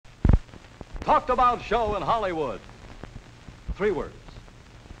talked about show in Hollywood. 3 words.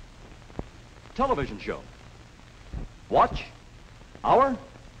 Television show. Watch. Hour.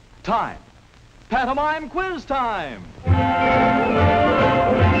 Time. Pantomime quiz time.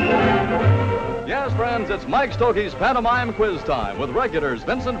 Yes, friends, it's Mike Stokey's Pantomime Quiz Time with regulars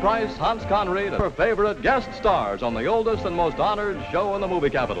Vincent Price, Hans Conried, and our favorite guest stars on the oldest and most honored show in the movie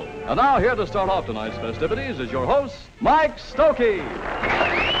capital. And now, here to start off tonight's festivities is your host, Mike Stokey.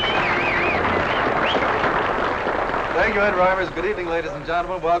 Thank you, Ed Rivers. Good evening, ladies and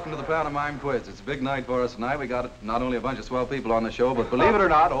gentlemen. Welcome to the Pantomime Quiz. It's a big night for us tonight. We got not only a bunch of swell people on the show, but believe it or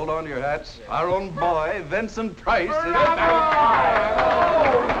not, hold on to your hats, our own boy, Vincent Price, is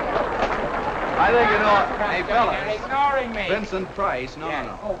I think you know, hey fellas. You're ignoring me. Vincent Price, no.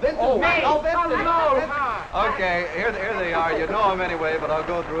 Oh, Vincent, me. Oh, Vincent, no. Okay, here they are. You know them anyway, but I'll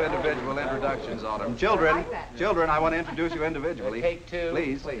go through individual introductions on them. Children, I want to introduce you individually. Take 2.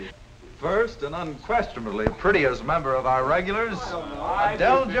 Please. First and unquestionably prettiest member of our regulars,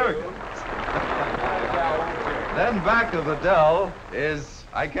 Adele Jurgens. Then back of Adele is,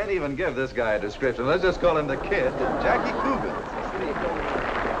 I can't even give this guy a description. Let's just call him the kid, Jackie Coogan.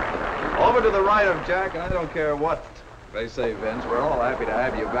 Over to the right of Jack, and I don't care what they say, Vince, we're all happy to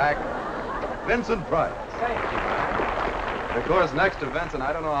have you back, Vincent Price. Thank you, man. Of course, next to Vincent,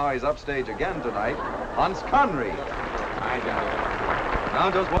 I don't know how he's upstage again tonight, Hans Conried. I know. Now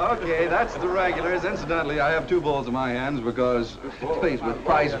just, okay, that's the regulars. Incidentally, I have 2 balls in my hands because, please, with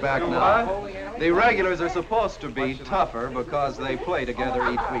Price back now, the regulars are supposed to be tougher because they play together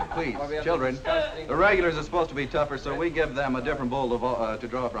each week. Please, children, the regulars are supposed to be tougher, so we give them a different bowl to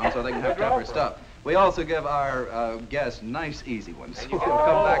draw from so they can have tougher stuff. We also give our guests nice, easy ones. So we'll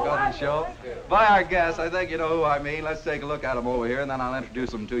come back on the show. By our guests, I think you know who I mean. Let's take a look at them over here, and then I'll introduce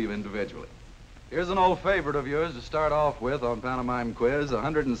them to you individually. Here's an old favorite of yours to start off with on Pantomime Quiz,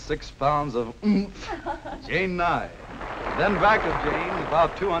 106 pounds of oomph, Jane Nye. Then back of Jane,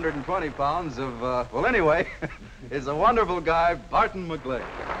 about 220 pounds of, well, anyway, is a wonderful guy, Barton McGlade.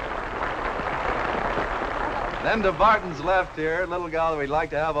 Then to Barton's left here, a little gal that we'd like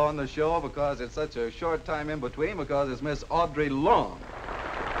to have on the show because it's such a short time in between, because it's Miss Audrey Long.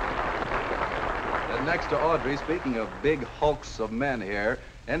 Then next to Audrey, speaking of big hulks of men here,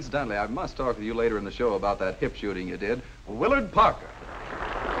 incidentally, I must talk to you later in the show about that hip shooting you did, Willard Parker.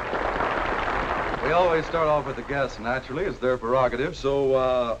 We always start off with the guests, naturally. It's their prerogative. So,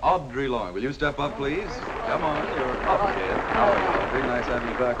 Audrey Long, will you step up, please? Come on, you're up, kid. How are you? Very nice having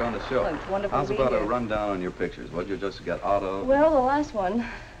you back on the show. Well, it's wonderful How's to be about a here. rundown on your pictures? What you just got out of? Well, the last one,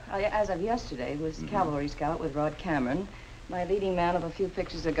 as of yesterday, was Cavalry Scout with Rod Cameron. My leading man of a few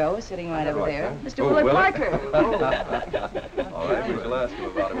pictures ago is sitting right over there. Mr. Willard Parker. All right, we shall ask him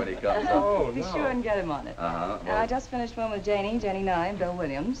about it when he comes up. Be sure and get him on it. And I just finished one with Janie Nye, and Bill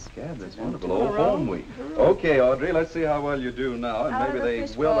Williams. God, that's wonderful. Old home week. Okay, Audrey, let's see how well you do now, and maybe they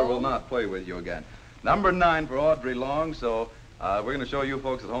will or will not play with you again. Number 9 for Audrey Long, so we're going to show you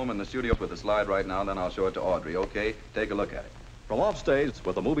folks at home in the studio with the slide right now, then I'll show it to Audrey, okay? Take a look at it. From offstage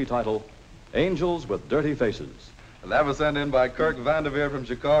with the movie title, Angels with Dirty Faces. That was sent in by Kirk Vanderveer from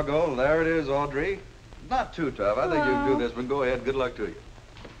Chicago. There it is, Audrey. Not too tough. I think you can do this one. Go ahead. Good luck to you.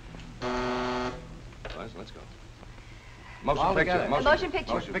 Let's go. Motion picture. Motion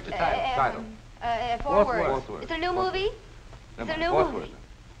picture. Motion picture title. Four words. Fourth word. Is there a new movie? Is there a new Fourth movie? word.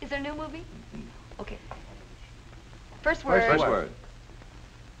 Is there a new movie? Okay. First word. First word.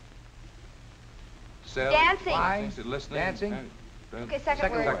 Dancing. Listening. Dancing. Okay,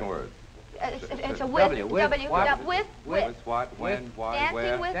 second word. Second word. It's a with. W. With. W. What? With. With what? When? Why? Dancing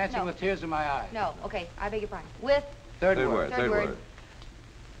Where? with. Dancing No. with tears in my eyes. No. Okay. I beg your pardon. With. Third Third word. word. Third Third word.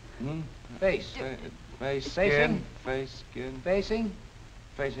 word. Face. Face. Facing. Face. Skin. Facing.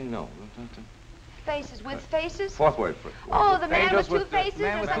 Facing. No. Faces. With faces. Fourth word. Oh, the man Angels with 2 faces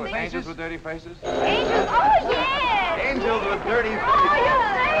man or with 2 something. faces. Angels with dirty faces. Angels. Oh yes. Angels with dirty faces. Oh, you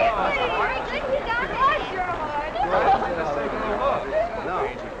say very good. You got that. No,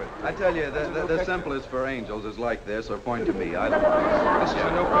 I tell you, the simplest for angels is like this, or point to me. I don't know. This is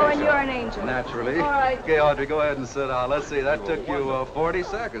a no Oh, and you're an angel. Naturally. All right. Okay, Audrey, go ahead and sit down. Let's see, that took you 40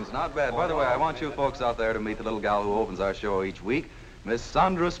 seconds. Not bad. By the way, I want you folks out there to meet the little gal who opens our show each week, Miss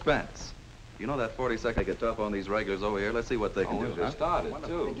Sandra Spence. You know that 40 seconds get tough on these regulars over here. Let's see what they can do. Just started,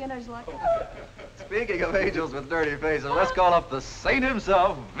 too. Beginner's luck. Speaking of angels with dirty faces, let's call up the saint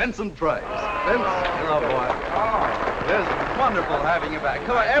himself, Vincent Price. Vince, you're up, boy. It's wonderful having you back.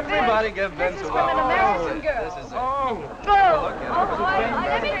 Come on, everybody give Vince a This is from an welcome. American girl. This is it. Oh, Look at her.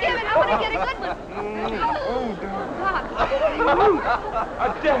 Let me give it. I want to get a good one.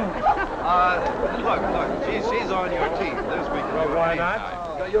 Look, she's on your team this week. Well, why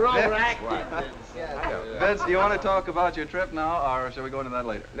not? you're Vince. overacting. Vince, do you want to talk about your trip now, or shall we go into that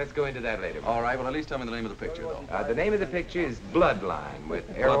later? Let's go into that later. All right, well, at least tell me the name of the picture, though. The name of the picture is Bloodline with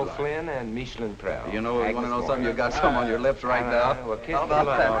Errol Bloodline. Flynn and Michelin Prell. You know, you want to know something? You've got some on your lips right now. now. Well, kiss How the about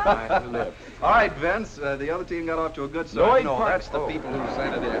blood that? off my lips. All right, Vince, the other team got off to a good start. Lloyd No, Park- that's the oh. people who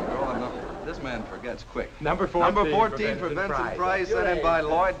sent it in. Oh, no. This man forgets quick. Number 14. Number 14 for Vincent Price, sent in by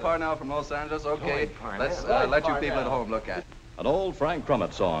Lloyd Parnell from Los Angeles. Okay, Lloyd Parnell. let's Lloyd let you Parnell. people at home look at it. An old Frank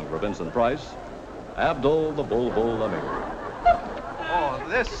Crummett song for Vincent Price, Abdul the Bulbul Amir. Oh,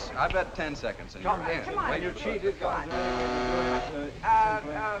 this, I bet 10 seconds in your hand. Come on. Wait, You cheated.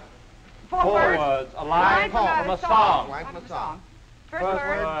 Forward. A line from a song. Line from a song. First First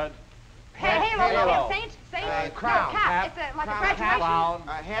word. word. Halo. Halo. Saint. Crown. No, cap. It's like a graduation. Crown.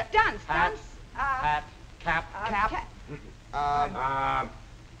 Dunce. Hat. Dunce. Hat. Cap.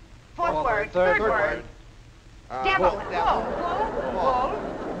 Fourth word. Third Third word. Devil. Bull.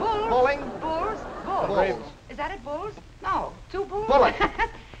 Bull. Bowling. Bulls. Bulls. Bulls. Is that it, bulls? No. Two bulls? Bullet.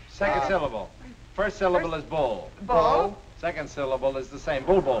 Second syllable. First syllable is bull. Bull. Second syllable is the same.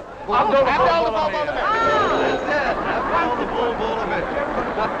 Bull. Abdul Abdul the Bulbul Bulbul Amir. That's it. Abdul the Bulbul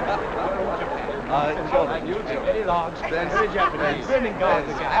Amir. Like you, Eddie Logs. Very Japanese.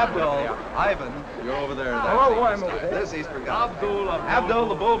 Abdul, Ivan, you're over there. That's Oh, I'm East over time. there. This he's forgotten. Abdul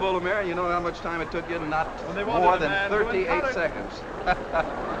the Bulbul Amir, you know how much time it took you? Not more than 38 seconds.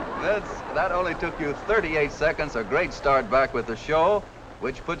 That only took you 38 seconds. A great start back with the show,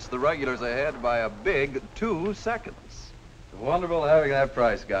 which puts the regulars ahead by a big 2 seconds. Wonderful having that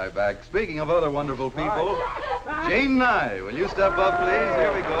Price guy back. Speaking of other wonderful people, Jane Nye, will you step up, please?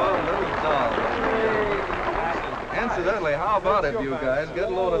 Here we go, little doll. Incidentally, how about it, you guys? Get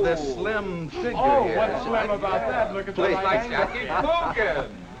a load of this slim figure here. What's slim about that? Look at the Please. right Jackie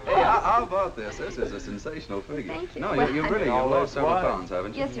Hogan. Hey, how about this? This is a sensational figure. Thank you. No, Well, you've really All lost several those pounds,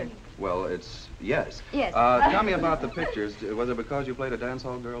 haven't you? Yes, sir. Well, it's yes. Yes. Tell me about the pictures. Was it because you played a dance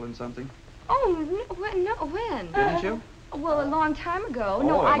hall girl in something? Oh, no, when? Didn't you? Well, a long time ago. Oh,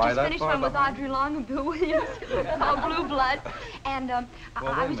 No, I am I just that finished far one with behind? Audrey Long and Bill Williams called Blue Blood. And Well,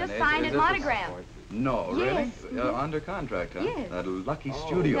 I wait was a just minute. signed Is at this a- Monogram. No, Yes. really? Under contract, huh? Yes. That lucky Isn't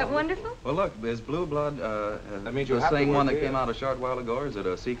studio. that wonderful? Well, look, is Blue Blood That means you'll the have to same work one that here. came out a short while ago, or is it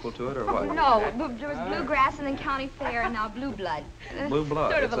a sequel to it, or what? No, there was Bluegrass and then County Fair and now Blue Blood. Blue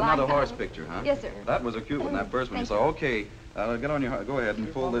Blood. Sort It's of a another line horse title. picture, huh? Yes, sir. That was a cute one, that first one. Thank So, you. okay, get on your, go ahead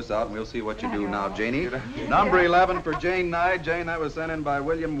and pull this out, and we'll see what you do now, Janie. Number 11 for Jane Nye. Jane, that was sent in by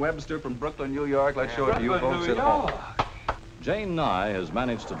William Webster from Brooklyn, New York. Let's show it to you folks at home. Jane Nye has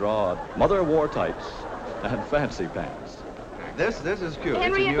managed to draw mother wore tights and fancy pants. This is cute.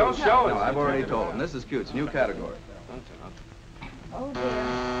 Henry, it's a new, don't show No, it. I've already told him. This is cute. It's a new category. Oh,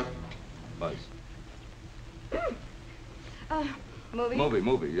 dear. Buzz. Movie?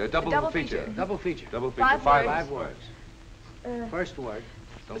 Movie. Double feature. Double feature. Double feature. Five words. First word.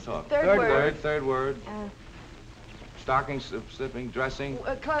 Don't talk. Third word. Third word. Uh, Stocking, slipping, dressing.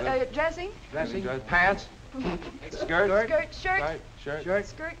 Dressing? Dressing. Pants. Skirt. Shirt. Shirt.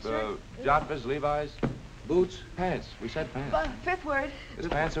 Skirt, Jodhpurs, Levi's. Boots. Pants. We said pants. Fifth word. Is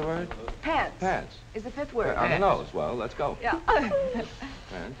pants a word? Pants. Pants. Is the fifth word. On the nose. Well, let's go. Yeah.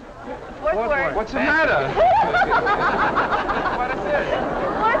 Pants. Fourth word. What's the matter? What is it?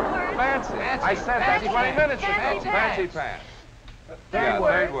 Fourth word. Fancy. I said that 20 minutes ago. Fancy Fancy pants. pants. Third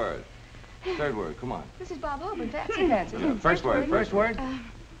word. Third word. Third word. Come on. This is Bob Hope and Fancy Pants. Yeah, first word. First word.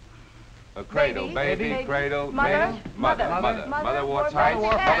 A cradle. Baby. Cradle. Mother. Baby. Mother. Mother wore Mother tights.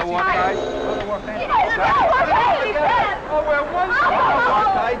 wore Mother wore tights. tights. He doesn't know what fancy pants. Oh, we're one.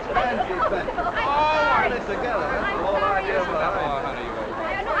 Tights, fancy pants. I'm Put it together. That's the I'm whole sorry. idea Oh, behind honey, you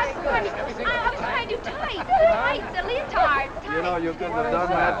I was trying to do tights. Tights, a leotard. it. You know, you couldn't have done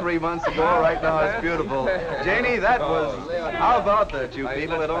that 3 months ago. Right now, it's beautiful. Janie, that was... How about that, you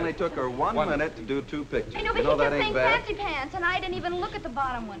people? It only took her 1 minute to do 2 pictures. I know, but You know he that kept ain't saying bad. fancy pants, and I didn't even look at the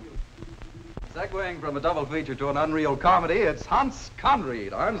bottom one. Segueing from a double feature to an unreal comedy, it's Hans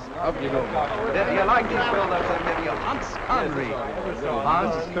Conried. Hans, up you go. Did you like these build-ups I'm giving you? Hans Conried.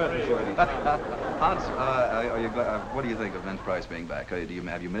 Hans? Hans, are you glad, what do you think of Vince Price being back? Have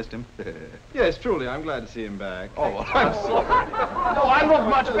you missed him? Yes, truly, I'm glad to see him back. Oh, well, I'm sorry. No, I look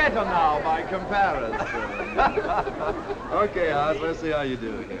much better now by comparison. Okay, Hans, let's see how you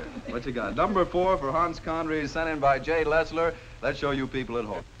do here. What you got? Number 4 for Hans Conried, sent in by Jay Lessler. Let's show you people at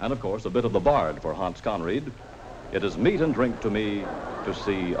home. And of course, a bit of the bard for Hans Conried. It is meat and drink to me to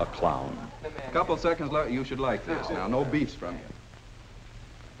see a clown. A couple seconds left. You should like this. Now, no beefs from you.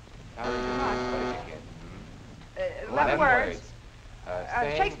 11 words.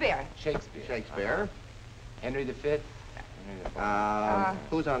 Thing. Shakespeare. Shakespeare. Henry V.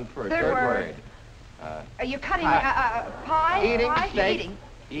 Who's on first? Third word. Are you cutting pie? Eating, Pie? steak.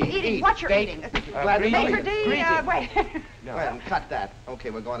 Eating. What you're eating? Steak or D? Wait. Well, cut that. Okay,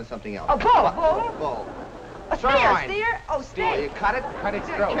 we're going to something else. Oh, bull. Bull. A steer. Oh, You steak. cut it. Cut its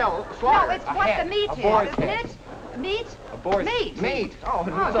throat. Kill. No, Slaughter. it's what the meat boar's is, head. isn't it? Meat? A boar's Meat. Oh,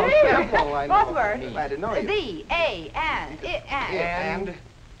 Oh, it's so dear. simple. I know. Both words. Glad to know you. The, a, and. And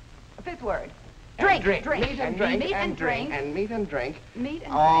A fifth word. And Drink. drink. Meat and drink. Meat and drink. And meat and drink. Meat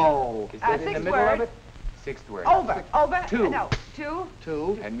and Oh. is that in the sixth middle word. of it? Sixth word. Over. Two. No. Two.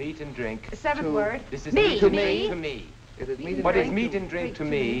 Two. And meat and drink. Seventh Two. word. This is Me. meat to Me. To me. It is meat and What is drink. meat and drink to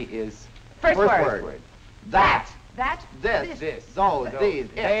me is First First word. word. That. That. This. this. Those. These.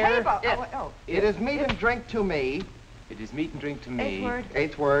 It. There. Table. It. Oh. It is meat and drink to me. It is meat and drink to Eighth me. word.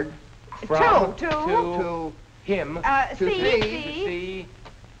 Eighth word. From Two. To him. To C. see. C. C.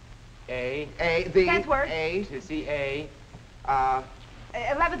 A. a. The. Tenth word. A. To see A. 11th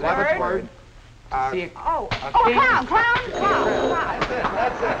Eleventh word. word. See a Oh. A Oh, king. clown. Clown.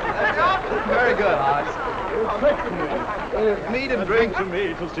 Very good, Hans. It is meat and drink. to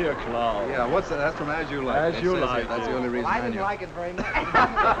me to see a clown. Yeah, what's that? That's from As You Like. As It You says Like, here. That's the yeah. only reason I I didn't knew. like it very much. Go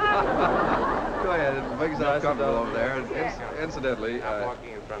ahead. It makes us comfortable over there. Incidentally,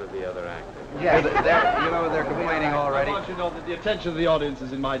 Walking in front of the other actor. yeah, they're complaining already. I want you to know that the attention of the audience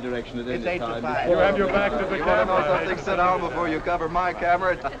is in my direction at It's any 8 to time. 5. Before- You have your back to the You want to know camera. something? Sit down before you cover my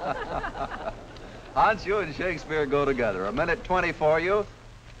camera. Hans, you and Shakespeare go together. A minute 20 for you.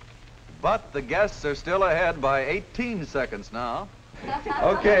 But the guests are still ahead by 18 seconds now.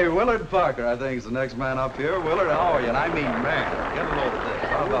 Okay, Willard Parker, I think, is the next man up here. Willard, how are you? And I mean, man, get a load of this.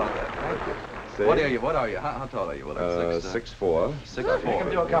 How about that? What are you? How tall are you, Willard? 6'4".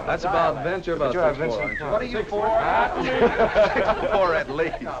 6'4". That's about Vince. You're about 6'4". What are you for? 6'4" at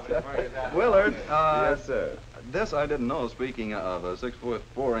least. Willard, Yes, sir. this I didn't know. Speaking of a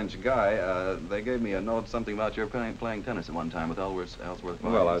 6'4" guy, they gave me a note something about your playing tennis at one time with Ellsworth.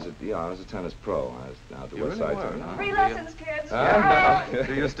 Well, I was a tennis pro. I was down at the You West really Side were, Tennis. huh? Free lessons, kids.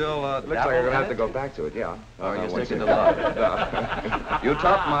 Do you still Looks like dabble I'm in gonna have it? to go back to it. Yeah. Or you're once sticking a- to love? You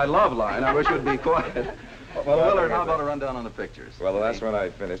topped my love line. I wish you'd be quiet. Well, Willard, how about a rundown on the pictures? Well, the last one I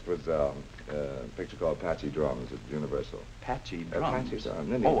finished was a picture called Apache Drums at Universal. Apache drums. Apache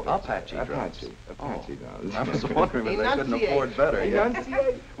drums. Oh, Apache drums. Apache drums. I was wondering if they couldn't afford better. Yeah.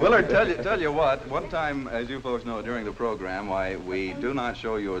 Willard, tell you what. One time, as you folks know, during the program, why we do not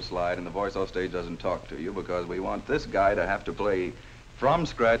show you a slide, and the voice off stage doesn't talk to you because we want this guy to have to play from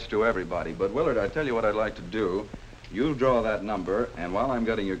scratch to everybody. But Willard, I tell you what I'd like to do. You draw that number, and while I'm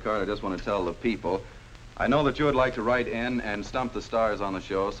getting your card, I just want to tell the people. I know that you would like to write in and stump the stars on the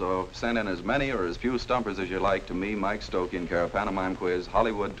show, so send in as many or as few stumpers as you like to me, Mike Stokey, in care of Pantomime Quiz,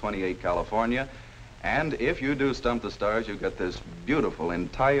 Hollywood, 28, California. And if you do stump the stars, you get this beautiful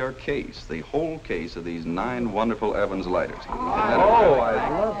entire case, the whole case of these 9 wonderful Evans lighters. Oh, I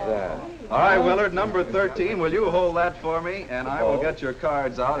love that. All right, Willard, number 13, will you hold that for me? And I will get your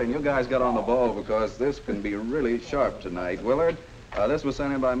cards out, and you guys get on the ball because this can be really sharp tonight. Willard, this was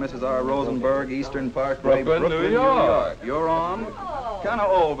sent in by Mrs. R. Rosenberg, Eastern Park, Brooklyn, New York. You're on. Kind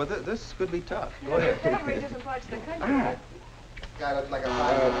of old, but this could be tough. Go ahead. Covering different parts of the country. Guy looks like a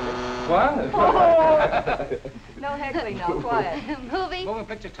What? No heckling now, quiet. Movie? Moving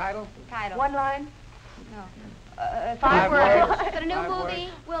picture title? Title. One line? No. 5 words. Is it a new Five movie?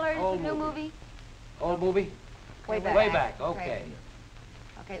 Willard, Old new movie. movie? Old movie? Way back. Way back, okay.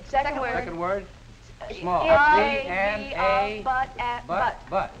 Okay. Second word. Second word? Small. I,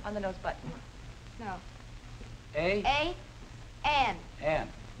 But. On the nose, but. No. A. A. And.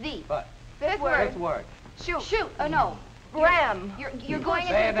 The. But. Fifth Fifth word. word. Shoot. Shoot. Oh, no. Ram. You're going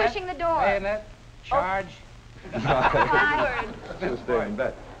into Bayonet. pushing the door. Bayonet. Charge. Five Just stay in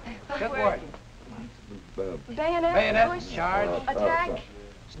bed. Fifth word. Bayonet. Bayonet. Push. Charge. Attack.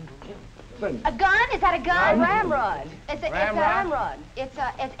 A gun? Is that a gun? Ramrod. It's a Ramrod. ramrod. It's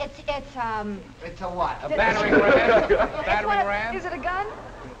a It's a what? A battering ram. Battering ram. Is it a gun?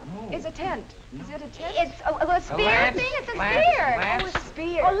 Is a tent? Is it a tent? It's a spear lance. thing. It's a Lance. spear. Lance. Oh, it's a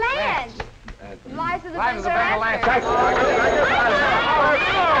spear. Oh, lance. Lives of the Lives of the Band of Lance.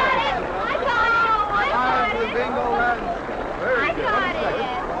 I got it.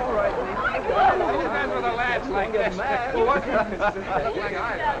 Depends with a lance like this.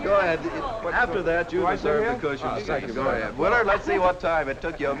 Go ahead. After that, you deserve the cushion. Go ahead. Willard, let's see what time. It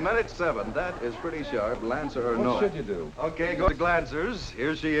took you 1:07. That is pretty sharp, Lancer or no. What should you do? Okay, go to Glancers.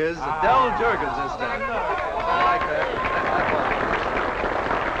 Here she is, Del Jurgens this time. I like that.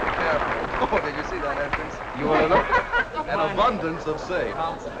 Careful. Oh, did you see that entrance? You want to look? An abundance of safe.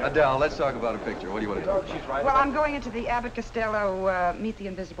 Adele, let's talk about a picture. What do you want to do? Well, I'm going into the Abbott Costello Meet the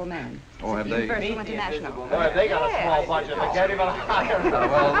Invisible Man. Oh, have they? Universal International. Boy, they got a small budget. They can't even hire.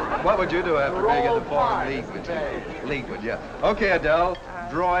 Well, what would you do after being at the foreign Leaguewood, yeah. Okay, Adele,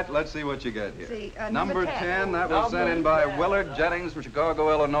 draw it. Let's see what you get here. See, Number 10, that was sent in by Willard Jennings from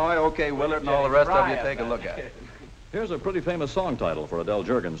Chicago, Illinois. Okay, Willard and all the rest of you take a look at it. Here's a pretty famous song title for Adele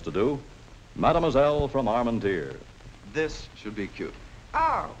Jurgens to do. Mademoiselle from Armentières. This should be cute.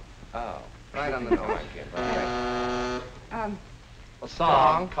 Oh. Oh. Right on the nose. A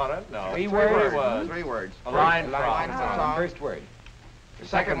song. Cut it. No. Three words. Three words. A line from. Line from song. First word.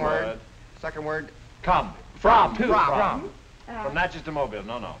 Second word. Second word. Come. From. To. From. From not just a mobile.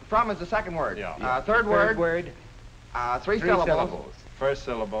 No, no. From is the second word. Yeah. Third word. Three syllables. syllables. First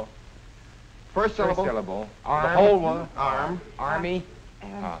syllable. First syllable. First syllable. Arm. The whole one. Arm. Army.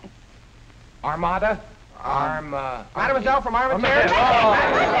 Armada. Mademoiselle from Armentières.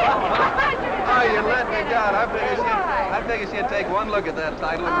 Oh, you let me down. I figured she'd take one look at that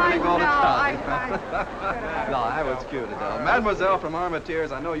title and really go to town. No, that was cute, Adele. Mademoiselle from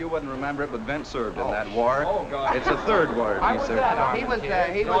Armentières. I know you wouldn't remember it, but Vince served in that war. Oh, God. It's a third word. He was too old.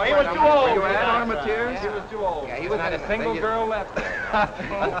 Were you at Armentières? He was too old. Yeah, he was not a single girl left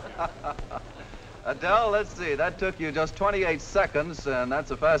there. Adele, let's see. That took you just 28 seconds, and that's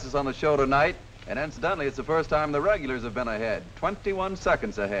the fastest on the show tonight. And incidentally, it's the first time the regulars have been ahead. 21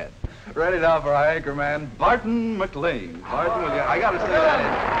 seconds ahead. Ready now for our anchor man, Barton McLean. Barton, I got to say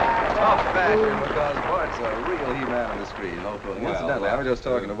that in tough fashion because Bart's a real he-man on the screen. Incidentally, I was just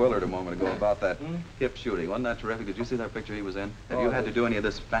talking to Willard a moment ago about that hip shooting. Wasn't that terrific? Did you see that picture he was in? Have you had to do any of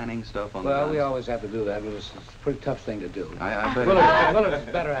this fanning stuff on the guns? Well, we always have to do that, but it's a pretty tough thing to do. I bet. Willard's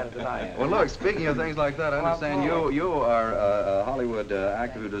better at it than I am. Well, look, speaking of things like that, I understand you are a Hollywood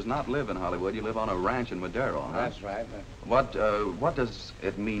actor who does not live in Hollywood. You live on a ranch in Madero, huh? That's right. What does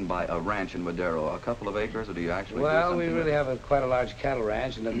it mean by a ranch in Madero? A couple of acres, or do you actually do Well, something we really have quite a large cattle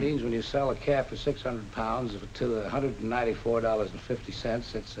ranch, and it means when you sell a calf for 600 pounds to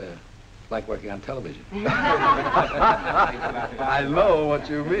 $194.50, it's like working on television. I know what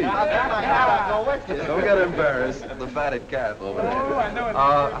you mean. Don't get embarrassed. The fatted calf over there.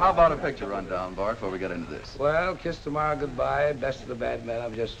 How about a picture rundown, Bart, before we get into this? Well, Kiss Tomorrow Goodbye, Best of the Bad Men,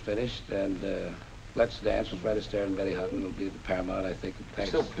 I've just finished, and Let's Dance with Fred Astaire and Betty Hutton will be the Paramount, I think.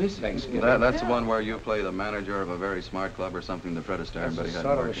 Thanksgiving. That's the one where you play the manager of a very smart club or something, the Fred Astaire and Betty Hutton.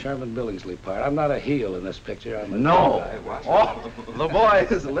 Sort of a Sherman Billingsley part. I'm not a heel in this picture. I'm a No! Oh, the boy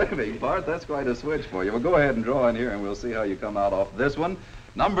is living, Bart. That's quite a switch for you. Well, go ahead and draw in here, and we'll see how you come out off this one.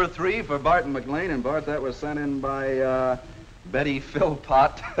 Number 3 for Barton McLean, and Bart, that was sent in by Betty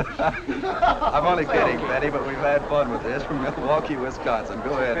Philpott. I'm only kidding, Betty, but we've had fun with this from Milwaukee, Wisconsin.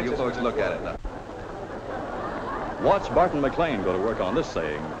 Go ahead, you folks look at it now. Watch Barton McLean go to work on this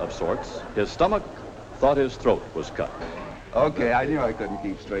saying of sorts. His stomach thought his throat was cut. Okay, I knew I couldn't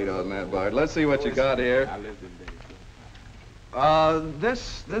keep straight on that, Bart. Let's see what you got here.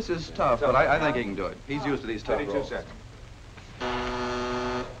 This is tough, but I think he can do it. He's used to these tough roles. 32 seconds.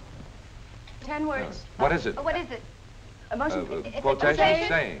 10 words. What is it? What is it? A motion. Quotation?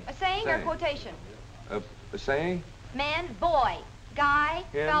 Saying. A saying or quotation? A saying? Man, boy, guy,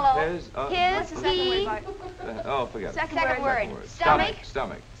 Him, fellow. his, he. Forget it. Second word. Stomach.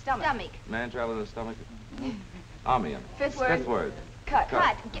 Stomach. Stomach. Man traveling the stomach. Amium. Fifth word. Fifth word. Cut.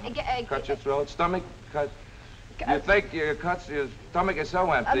 Cut your throat. Stomach. Cut. You think your stomach is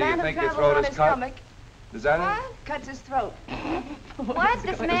so empty, you think your throat is cut? Stomach. Is that it? Cuts his throat. What?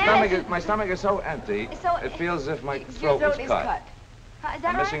 This man? My stomach is so empty, it feels as if my throat was cut. Is that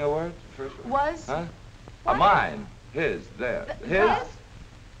I'm missing a word? First word? Was? Huh? A mine. His. There.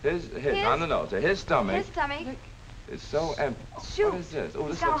 His. On the nose. His stomach. His stomach. It's so empty. Shoot. What is this? Oh,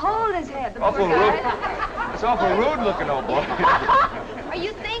 this He's got a looks hole in his head. The awful poor guy. rude. It's awful rude looking, old boy. Are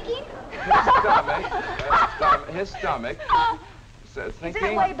you thinking? His stomach. So thinking Is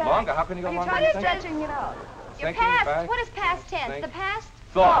it way back? longer. How can you go Are you longer? trying to stretching it out? Your Thinking past. back. What is past tense? Think. The past?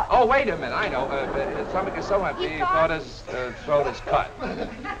 Thought. Oh, wait a minute. I know. His stomach is so empty, He he thought- thought his throat is cut.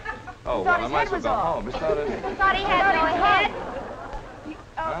 Oh, well, I his might head as well was go off. home. He thought it... Thought he had no head?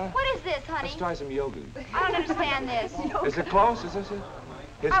 Huh? What is this, honey? Let's try some yoga. I don't understand this. Is it close? Is this it?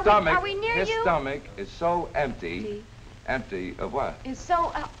 His Are stomach. we near his you? stomach is so empty. Empty of what? Is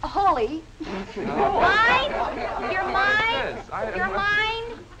so holy. Mind? Your mind? Yes, Your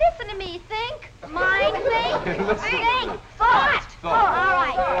mind? Listen to me. Think. Mind. Think. Think. Thought. Thought. Oh, all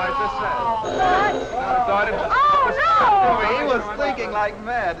right. Oh, I just said. Thought. No, I thought it was... Oh, no! Oh, he was thinking like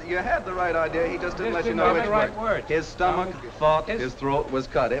mad. You had the right idea. He just didn't let you know which word. His stomach thought his throat was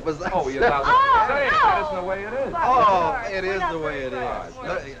cut. It was that. Oh, you're not saying that isn't the way it is. Oh, it is the way it is.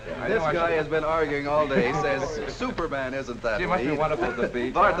 This guy has been arguing all day. He says Superman isn't that way. She must be wonderful to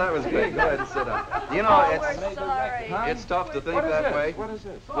be. Bart, that was great. Go ahead and sit down. You know, it's tough to think that way. What is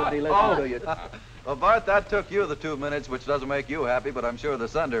this? Would he listen to you? Well, Bart, that took you the 2 minutes, which doesn't make you happy, but I'm sure the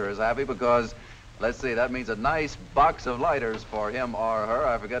sender is happy because, let's see, that means a nice box of lighters for him or her.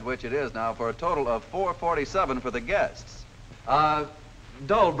 I forget which it is now, for a total of $4.47 for the guests.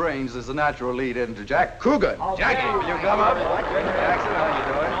 Dull Brains is the natural lead into Jack Coogan. Jackie, will you come up? Jackson, how you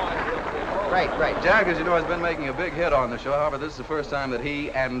doing? Great. Jack, as you know, has been making a big hit on the show. However, this is the first time that he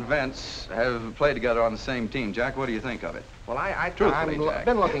and Vince have played together on the same team. Jack, what do you think of it? Well, I've Jack.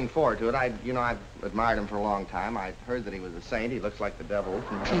 been looking forward to it. I've admired him for a long time. I heard that he was a saint. He looks like the devil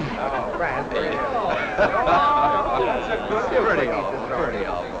from France. Pretty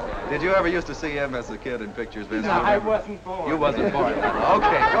awful. Did you ever used to see him as a kid in pictures, Vince? No, I wasn't born. You wasn't born. Okay,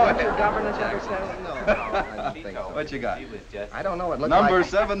 go ahead. Your governess Jackson? No, I don't think so. What you got? I don't know. It looks Number like...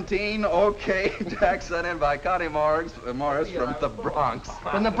 17, okay. Jack sent in by Connie Morris from the Bronx.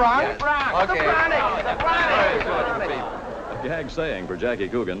 From the Bronx? Yes. Bronx. Okay. A gag saying for Jackie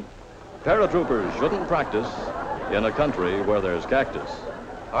Coogan, paratroopers shouldn't practice in a country where there's cactus.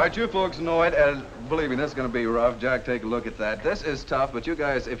 All right, you folks know it, and believe me, this is going to be rough. Jack, take a look at that. This is tough, but you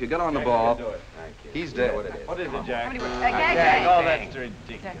guys, if you get on the ball, he's dead. What is it, Jack? Gag. Oh, that's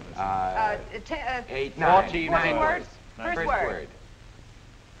ridiculous. 8, 9. 14 words. First word.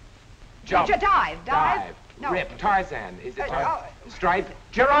 Jump. Dive. No. Rip. Tarzan. Is it Tarzan? oh. Stripe.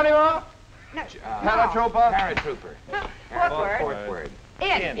 Geronimo? No. Paratrooper? Paratrooper. Fourth word.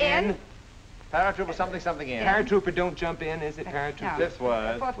 In. Paratrooper something in. Paratrooper don't jump in, is it? Paratrooper. No. Fifth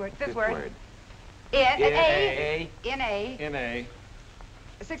word. Fourth word. Fifth Fifth word. In a.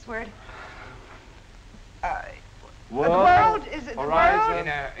 Sixth word. World. Is it the Horizon.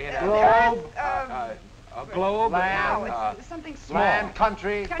 world? In a Globe. a globe. Land. No, it's something small. Land.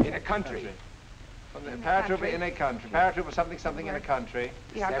 Country. In a country. Paratrooper in a country. Paratrooper something in a country.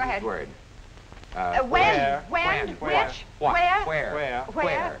 Yeah, go Seventh ahead. word. Where? When? Which? What? Where?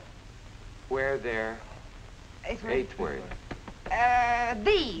 Where? Where there? Eighth word. Eighth word.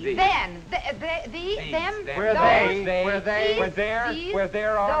 The. Then. These, Them. them. Where those, they? Where they? Where there? these, Where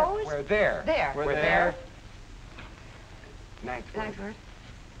there are? those, Where there? There. Where Where there? there? Ninth word. Ninth word.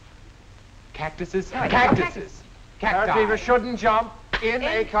 Cactuses. No, Cactuses. Paratrooper Cacti. shouldn't jump into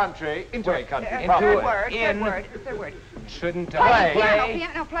a country. Into a country. Into Third it. word. In. Third word. Shouldn't Play.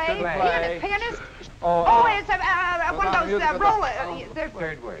 Piano. Play. Shouldn't play. Pianist. Oh, Oh, it's one of those roller. Third word.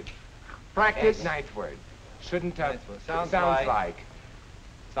 Third word. practice. Ninth word. Shouldn't Ninth word. Sounds Sounds like.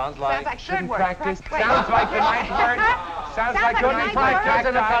 Sounds Sounds like. like third Shouldn't word. practice. Wait. Sounds like the ninth word. Sounds like like the the ninth ninth word. Practice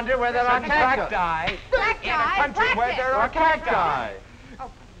in a country where there are Shouldn't cacti. cacti. Black In a guy, country where practice. there are cacti.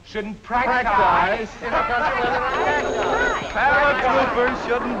 Shouldn't practice. Practice in a country where there are cacti. Paratroopers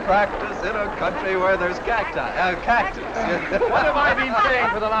shouldn't practice in a country where there's cactus. What have I been saying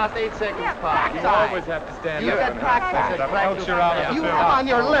for the last 8 seconds, Pop? You always have to stand You up. said and practice. Don't you rather You sit have on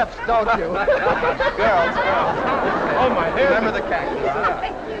your lips, don't you? Girls. Oh, my hair. Remember the cactus.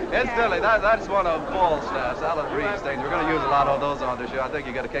 Incidentally, that's one of Paul's Salad Reeves things. We're going to use a lot of those on the show. I think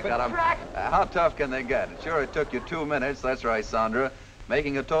you got a kick out of them. How tough can they get? Sure, it took you 2 minutes. That's right, Sandra.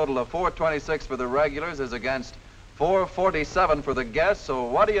 Making a total of 426 for the regulars is against 447 for the guests. So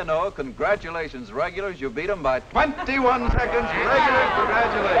what do you know? Congratulations, regulars. You beat them by 21 seconds. Regulars,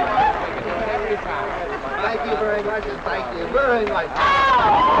 congratulations. Thank you very much, and thank you very much.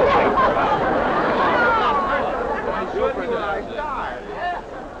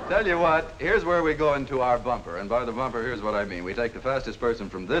 Tell you what, here's where we go into our bumper. And by the bumper, here's what I mean. We take the fastest person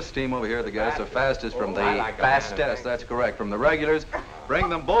from this team over here, the guys, the fastest from the fastest, that's correct, from the regulars. Bring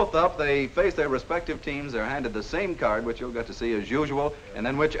them both up. They face their respective teams. They're handed the same card, which you'll get to see as usual. And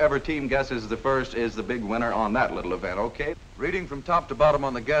then whichever team guesses the first is the big winner on that little event, okay? Reading from top to bottom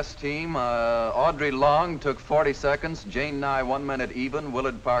on the guest team, Audrey Long took 40 seconds, Jane Nye 1 minute even,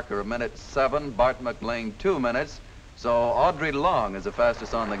 Willard Parker 1:07, Bart McLean 2 minutes. So Audrey Long is the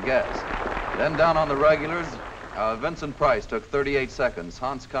fastest on the guest. Then down on the regulars, Vincent Price took 38 seconds,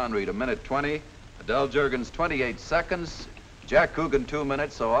 Hans Conried 1:20, Adele Jurgens 28 seconds, Jack Coogan 2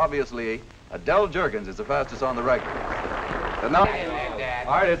 minutes, so obviously Adele Jurgens is the fastest on the regulars. And now,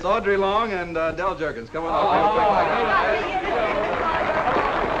 all right, it's Audrey Long and Adele Jurgens. Come on up real quick.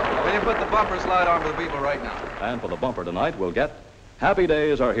 Will you put the bumper slide on for the people right now? And for the bumper tonight, we'll get Happy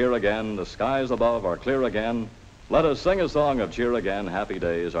Days Are Here Again, the skies above are clear again. Let us sing a song of cheer again, happy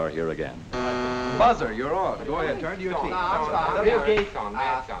days are here again. Buzzer, you're on. Go ahead, turn to your team.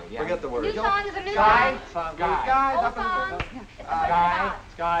 Forget the words. New song is a new Sky, song. sky, Old song. sky,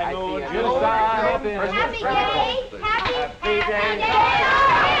 sky, moon, blue sky, Happy day. Happy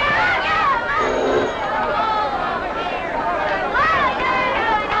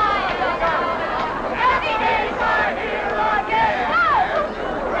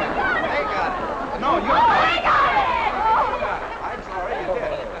No, you got it. I'm sorry, you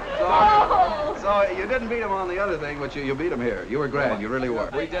did. So you didn't beat him on the other thing, but you beat him here. You were grand. You really were.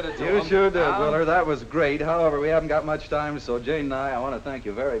 We did it to You him. sure did, Willer. That was great. However, we haven't got much time, so Jane and I want to thank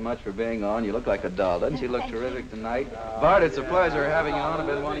you very much for being on. You look like a doll. Doesn't she look terrific tonight? Bart, it's a pleasure having you on. I've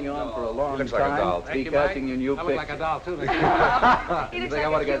been wanting you on for a long time. Looks like a doll. Thank you, Catching Mike. your new I look pic. like a doll, too. You think I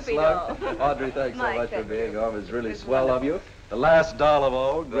want to get slugged? Audrey, thanks so much for being on. It's really swell of you. The last doll of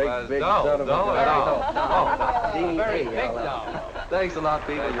all. Great big son of a gun. Very big doll. Thanks a lot,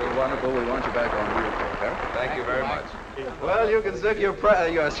 Peter. You're wonderful. We want you back on here. Thank you very much. Well, you can stick your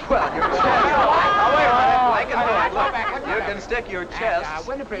chest. Oh, wait a minute. I can do it. Look, you can stick your chest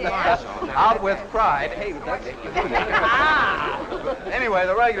out with pride. Hey, that's Anyway,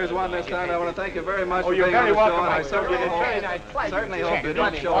 the regulars won this time. I want to thank you very much for being on the show. And I certainly hope you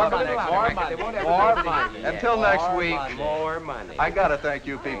don't show up next week. More money. Until next week. More money. I got to thank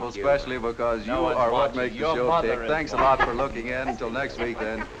you people especially because you are what makes the show tick. Thanks a lot for looking in. Until next week,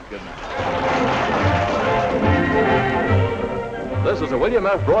 then, good night. This is a William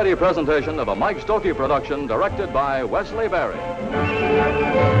F. Brodie presentation of a Mike Stokey production directed by Wesley Barry.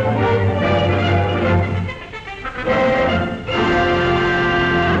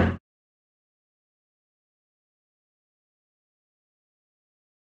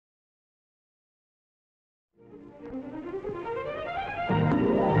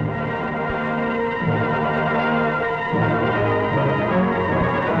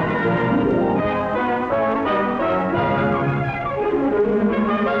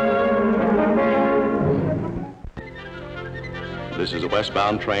 This is a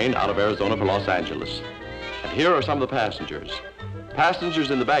westbound train out of Arizona for Los Angeles. And here are some of the passengers. Passengers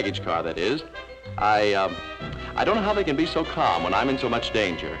in the baggage car, that is. I don't know how they can be so calm when I'm in so much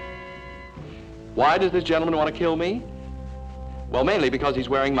danger. Why does this gentleman want to kill me? Well, mainly because he's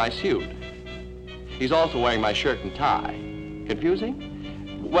wearing my suit. He's also wearing my shirt and tie.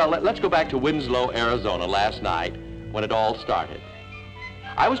 Confusing? Well, let's go back to Winslow, Arizona last night when it all started.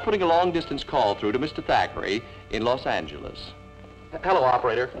 I was putting a long-distance call through to Mr. Thackeray in Los Angeles. Hello,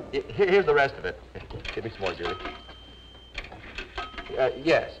 operator. Here's the rest of it. Give me some more, Julie.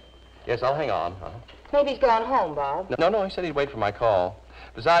 Yes. Yes, I'll hang on. Maybe he's gone home, Bob. No, he said he'd wait for my call.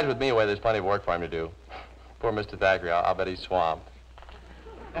 Besides, with me away, there's plenty of work for him to do. Poor Mr. Thackeray, I'll bet he's swamped.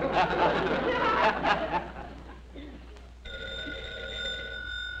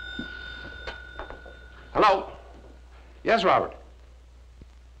 Hello? Yes, Robert.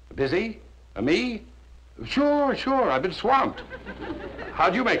 Busy? Me? Sure. I've been swamped.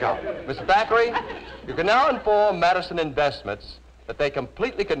 How'd you make out? Mr. Thackeray, you can now inform Madison Investments that they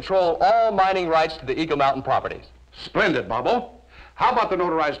completely control all mining rights to the Eagle Mountain properties. Splendid, Bobo. How about the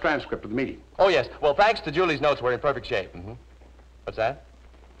notarized transcript of the meeting? Oh, yes. Well, thanks to Julie's notes, we're in perfect shape. What's that?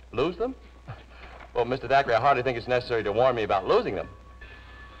 Lose them? Well, Mr. Thackeray, I hardly think it's necessary to warn me about losing them.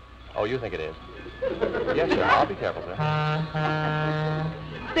 Oh, you think it is? Yes, sir. I'll be careful, sir.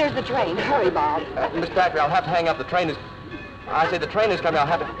 There's the train. Hurry, Bob. Mr. Thackeray, I'll have to hang up. The train is... I say the train is coming. I'll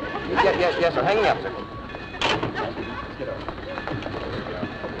have to... Yes, sir. Hanging up, sir.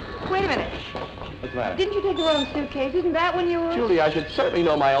 Wait a minute. What's the matter? Didn't you take the wrong suitcase? Isn't that when you were... Julie, I should certainly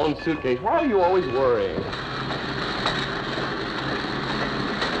know my own suitcase. Why are you always worrying?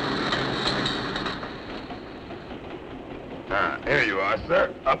 Here you are,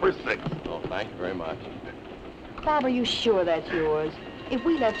 sir. Upper 6. Oh, thank you very much. Bob, are you sure that's yours? If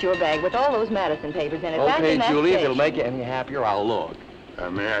we left your bag with all those Madison papers in it, back Okay, in that Julie, if station... it'll make you any happier, I'll look.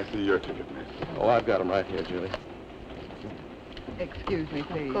 May I see your ticket, miss? Oh, I've got them right here, Julie. Excuse me,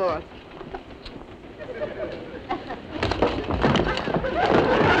 please. Of course.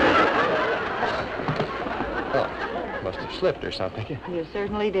 Oh, must have slipped or something. You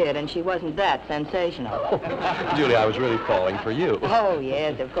certainly did, and she wasn't that sensational. Julie, I was really falling for you. Oh,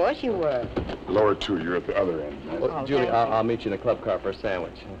 yes, of course you were. Lower 2, you're at the other end. Well, Oh, Julie, thank I'll meet you in the club car for a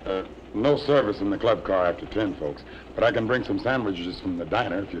sandwich. No service in the club car after 10, folks. But I can bring some sandwiches from the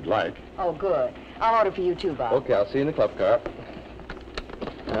diner if you'd like. Oh, good. I'll order for you too, Bob. Okay, I'll see you in the club car.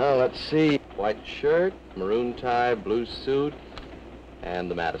 Now, let's see. White shirt, maroon tie, blue suit, and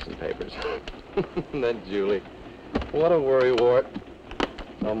the Madison papers. Then Julie. What a worrywart.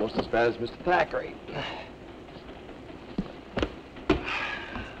 Almost as bad as Mr. Thackeray.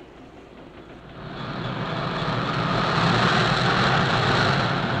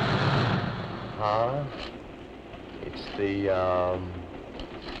 It's the,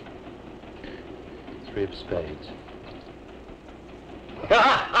 three of spades.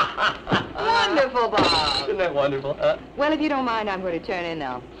 Wonderful, Bob. Isn't that wonderful, huh? Well, if you don't mind, I'm going to turn in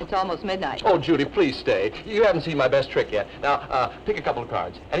now. It's almost midnight. Oh, Judy, please stay. You haven't seen my best trick yet. Now, pick a couple of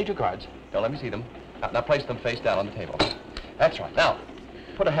cards. Any two cards. Don't let me see them. Now place them face down on the table. That's right. Now,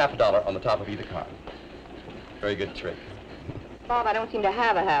 put a $50 on the top of either card. Very good trick. Bob, I don't seem to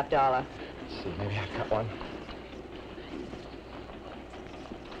have a $50. Let's see, maybe I've got one.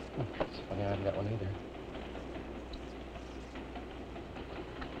 It's funny, I haven't got one either.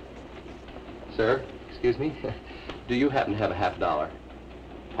 Sir, excuse me, do you happen to have a $50?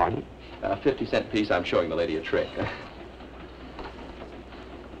 Pardon? 50-cent piece. I'm showing the lady a trick.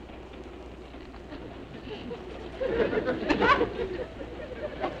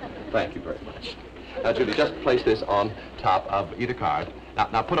 Thank you very much. Now, Judy, just place this on top of either card.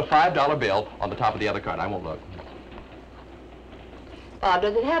 Now put a $5 bill on the top of the other card. I won't look. Bob,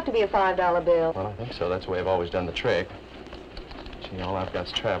 does it have to be a $5 bill? Well, I think so. That's the way I've always done the trick. Gee, all I've got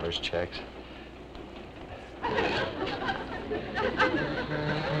is traveler's checks.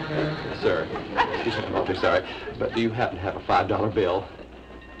 Sir, excuse me, I'm awfully sorry, but do you happen to have a $5 bill?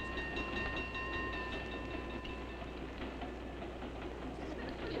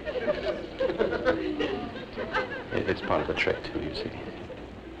 It's part of the trick, too, you see.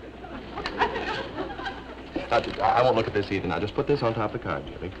 I won't look at this either. Now, just put this on top of the card,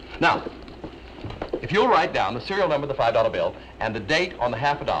 Julie. Now, if you'll write down the serial number of the $5 bill and the date on the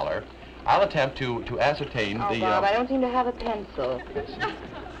 $50, I'll attempt to ascertain the... Bob, I don't seem to have a pencil. It's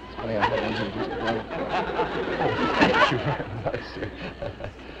funny, I had one here just right. Thank you very much, sir.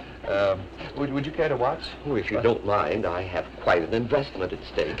 Would you care to watch? Oh, if you don't mind, I have quite an investment at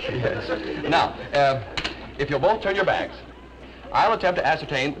stake. Yes. Now, if you'll both turn your backs, I'll attempt to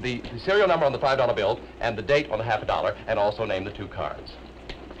ascertain the serial number on the $5 bill and the date on the $50, and also name the two cards.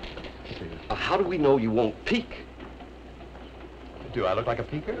 How do we know you won't peek? Do I look like a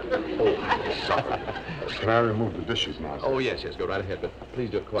peeker? Oh, I'm sorry. Can I remove the dishes now, sir? Oh, yes, go right ahead, but please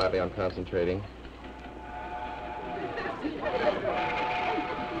do it quietly. I'm concentrating.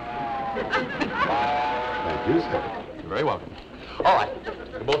 Thank you, sir. You're very welcome. All right,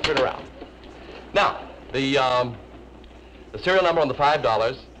 we'll both turn around. Now, the serial number on the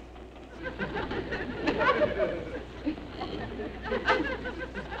 $5.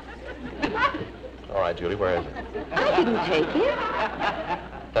 All right, Julie, where is it? I didn't take it.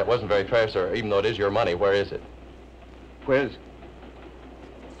 That wasn't very fair, sir. Even though it is your money, where is it? Where's...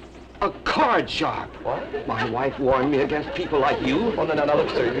 A card sharp. What? My wife warned me against people like you. Oh, no, look,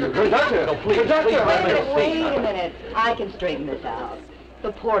 sir. Conductor! No, please, Conductor! Wait a minute. I can straighten this out.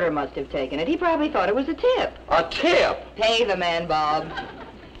 The porter must have taken it. He probably thought it was a tip. A tip? Pay the man, Bob.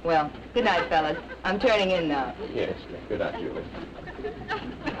 Well, good night, fellas. I'm turning in now. Yes, good night, Julie.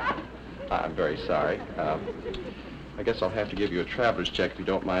 I'm very sorry. I guess I'll have to give you a traveler's check if you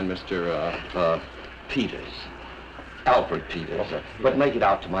don't mind, Mr. Peters. Alfred Peters. Okay. But make it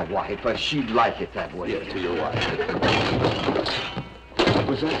out to my wife. She'd like it that way. Yes, to your wife. What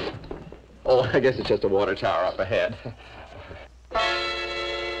was that? Oh, I guess it's just a water tower up ahead.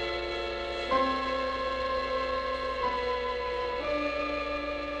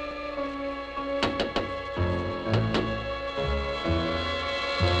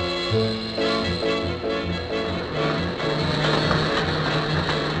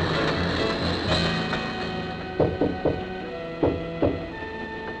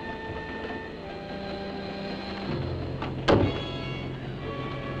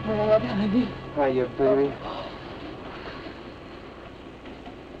 Hiya, baby.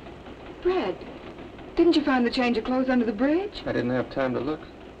 Brad, didn't you find the change of clothes under the bridge? I didn't have time to look.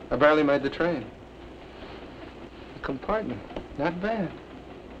 I barely made the train. The compartment. Not bad.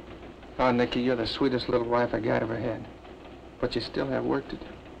 Oh, Nicky, you're the sweetest little wife a guy ever had. But you still have work to do.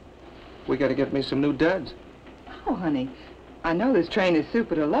 We gotta get me some new duds. Oh, honey, I know this train is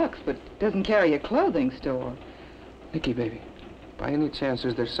super deluxe, but it doesn't carry a clothing store. Nicky, baby, by any chance,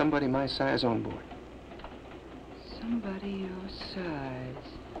 is there somebody my size on board? Somebody your size.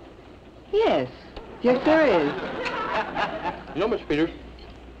 Yes. Yes, there is. You know, Mr. Peters,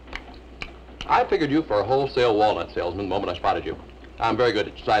 I figured you for a wholesale walnut salesman the moment I spotted you. I'm very good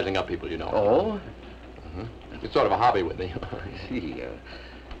at sizing up people, you know. Oh? Mm-hmm. It's sort of a hobby with me. I see.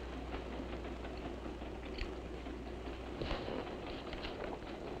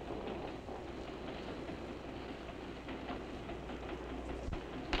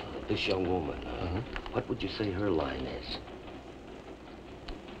 This young woman, what would you say her line is?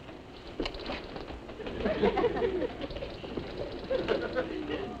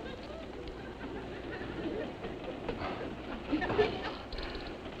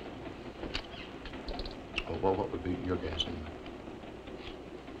 be your guess anyway.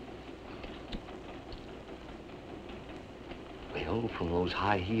 Well, from those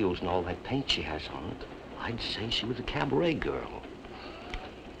high heels and all that paint she has on it, I'd say she was a cabaret girl.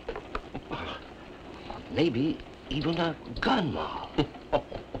 Maybe even a gun moll.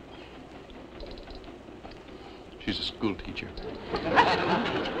 She's a school teacher.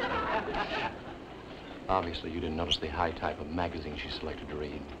 Obviously, you didn't notice the high type of magazine she selected to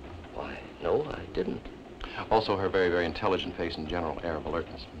read. Why, no, I didn't. Also, her very, very intelligent face and general air of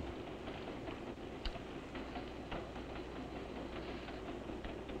alertness.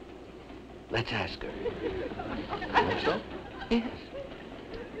 Let's ask her. You think so? Yes.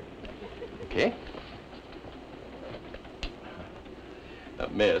 Okay.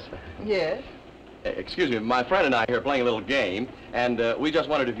 Miss. Yes? Excuse me, my friend and I here are playing a little game, and we just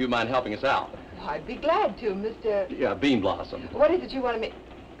wondered if you'd mind helping us out. Oh, I'd be glad to, Mr. Yeah, Bean Blossom. What is it you want to make?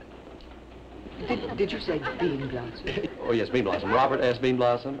 Did you say Bean Blossom? Oh, yes, Bean Blossom. Robert S. Bean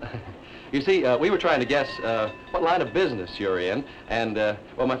Blossom. You see, we were trying to guess what line of business you're in, and,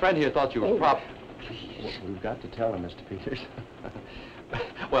 well, my friend here thought you were Please, we've got to tell her, Mr. Peters.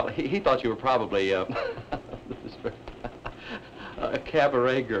 Well, he thought you were probably, a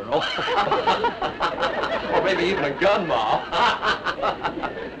cabaret girl. Or maybe even a gun moll.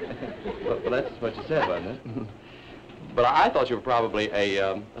 Well, that's what you said, wasn't it? But I thought you were probably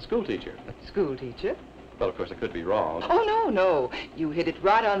a school teacher. School teacher? Well, of course, I could be wrong. Oh, no. You hit it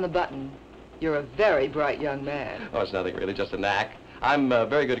right on the button. You're a very bright young man. Oh, it's nothing really, just a knack. I'm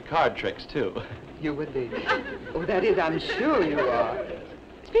very good at card tricks, too. You would be. Oh, that is, I'm sure you are.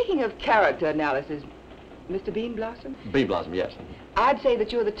 Speaking of character analysis, Mr. Bean Blossom? Bean Blossom, yes. I'd say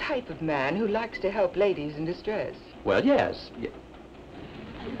that you're the type of man who likes to help ladies in distress. Well, yes.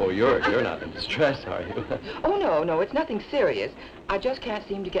 Oh, you're not in distress, are you? Oh, no, it's nothing serious. I just can't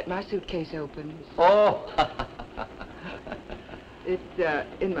seem to get my suitcase open. Oh. It's,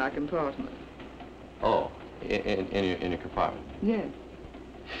 in my compartment. Oh, in your compartment? Yes.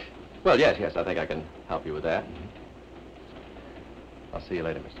 Well, yes, I think I can help you with that. I'll see you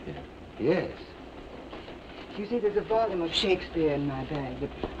later, Mr. Peters. Yes. You see, there's a volume of Shakespeare in my bag that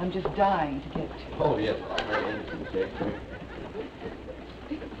I'm just dying to get to. Oh, yes. Very interesting Shakespeare.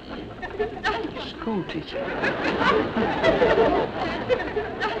 School teacher.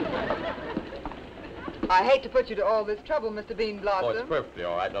 I hate to put you to all this trouble, Mr. Bean Blossom. Oh, it's perfectly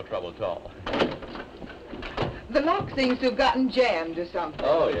all right. No trouble at all. The lock seems to have gotten jammed or something.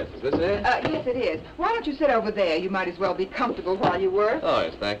 Oh, yes. Is this it? Yes, it is. Why don't you sit over there? You might as well be comfortable while you work. Oh,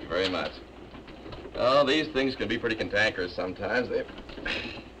 yes. Thank you very much. Oh, these things can be pretty cantankerous sometimes.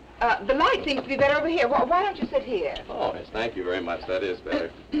 The light seems to be better over here. Why don't you sit here? Oh, yes. Thank you very much. That is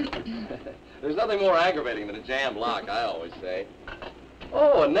better. There's nothing more aggravating than a jammed lock, I always say.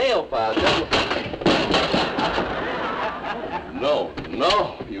 Oh, a nail file. No.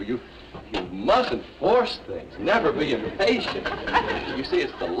 You mustn't force things. Never be impatient. You see,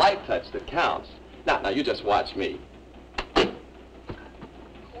 it's the light touch that counts. Now, you just watch me.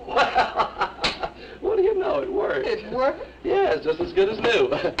 What do you know? It worked. It worked? Yeah, it's just as good as new.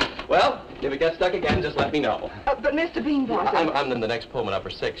 Well, if it gets stuck again, just let me know. But Mr. Bean Blossom... I'm in the next Pullman, upper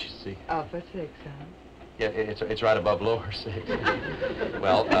 6, you see. Upper 6, huh? Yeah, it's right above lower 6.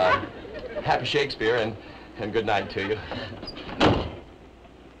 Well, happy Shakespeare, and good night to you.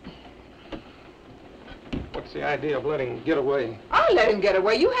 What's the idea of letting him get away? I'll let him get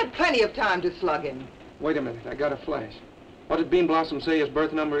away. You had plenty of time to slug him. Wait a minute, I got a flash. What did Bean Blossom say his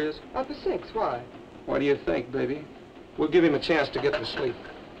birth number is? Upper 6, why? What do you think, baby? We'll give him a chance to get to sleep.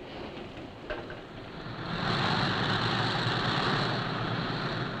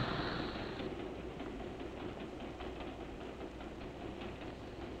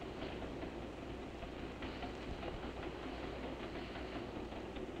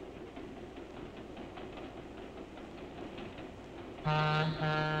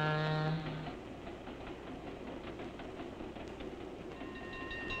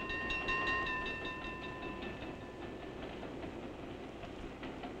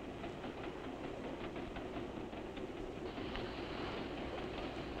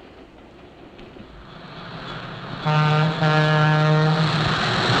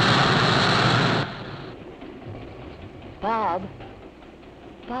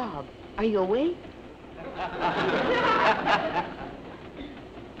 Bob, are you awake?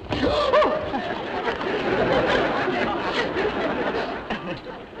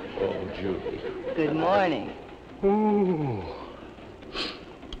 Oh, Judy. Good morning. Ooh.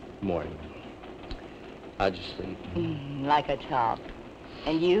 Morning. How'd you sleep? Like a top.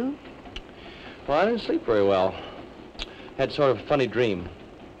 And you? Well, I didn't sleep very well. Had sort of a funny dream.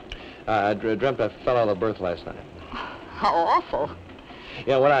 I dreamt I fell out of the berth last night. How awful.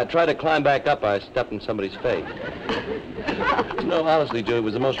 Yeah, when I tried to climb back up, I stepped in somebody's face. No, honestly, Joe, it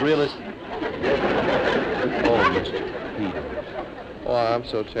was the most realistic... Oh, Mr. Peters. Oh, I'm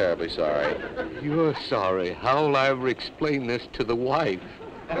so terribly sorry. You're sorry. How'll I ever explain this to the wife?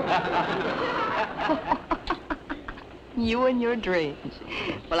 You and your dreams.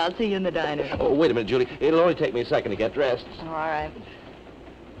 Well, I'll see you in the diner. Oh, wait a minute, Julie. It'll only take me a second to get dressed. All right.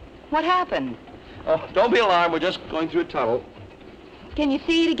 What happened? Oh, don't be alarmed. We're just going through a tunnel. Can you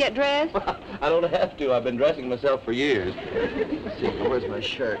see to get dressed? I don't have to. I've been dressing myself for years. Let's see, where's my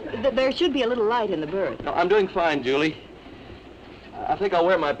shirt? There should be a little light in the berth. No, I'm doing fine, Julie. I think I'll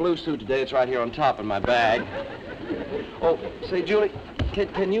wear my blue suit today. It's right here on top in my bag. Oh, say, Julie,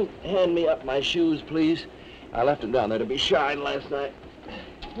 can you hand me up my shoes, please? I left them down there to be shined last night.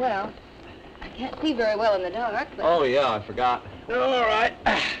 Well, I can't see very well in the dark, but... Oh, yeah, I forgot. All right.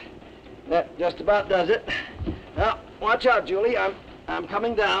 That just about does it. Now, watch out, Julie. I'm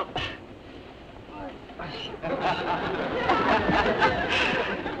coming down.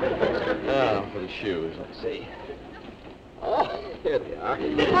 Now, for the shoes. Let's see. Oh, here they are.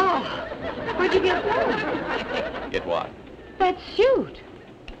 Oh, where'd you get that? Get what? That suit.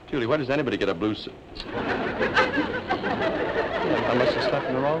 Julie, why does anybody get a blue suit? I must have slept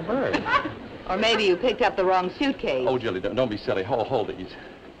in the wrong berth. Or maybe you picked up the wrong suitcase. Oh, Julie, don't be silly. Hold these.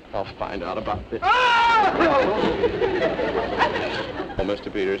 I'll find out about this. Oh, Mr.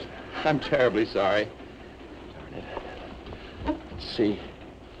 Peters, I'm terribly sorry. Darn it. Let's see.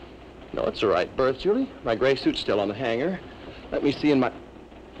 No, it's the right berth, Julie. My gray suit's still on the hanger. Let me see in my...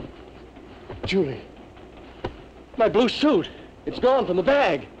 Julie, my blue suit. It's gone from the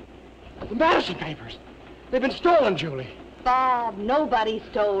bag. The Madison papers. They've been stolen, Julie. Bob, nobody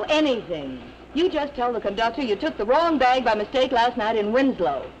stole anything. You just tell the conductor you took the wrong bag by mistake last night in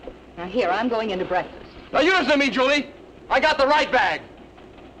Winslow. Now, here, I'm going into breakfast. Now, you listen to me, Julie. I got the right bag.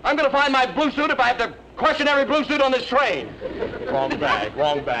 I'm going to find my blue suit if I have to question every blue suit on this train. Wrong bag,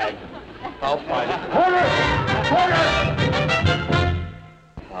 wrong bag. I'll find it. Porter!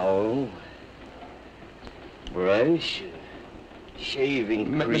 How? Brush? Shaving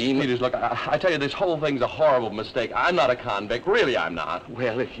cream? Mr. Peters, look, I tell you, this whole thing's a horrible mistake. I'm not a convict. Really, I'm not.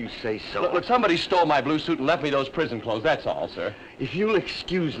 Well, if you say so. Look, somebody stole my blue suit and left me those prison clothes. That's all, sir. If you'll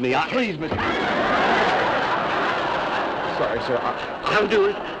excuse me, Please, Mr. Sorry, sir. I'll do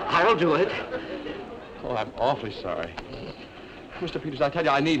it. I'll do it. Oh, I'm awfully sorry. Mr. Peters, I tell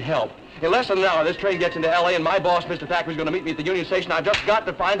you, I need help. In less than an hour, this train gets into L.A., and my boss, Mr. Thackeray's going to meet me at the Union Station. I've just got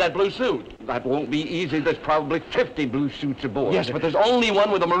to find that blue suit. That won't be easy. There's probably 50 blue suits aboard. Yes, but there's only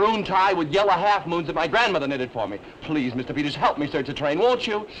one with a maroon tie with yellow half-moons that my grandmother knitted for me. Please, Mr. Peters, help me search the train, won't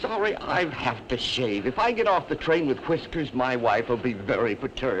you? Sorry, I have to shave. If I get off the train with whiskers, my wife will be very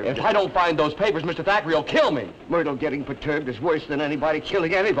perturbed. If I don't find those papers, Mr. Thackeray will kill me. Myrtle getting perturbed is worse than anybody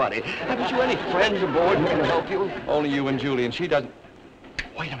killing anybody. Haven't you any friends aboard who can help you? Only you and Julie, and she doesn't...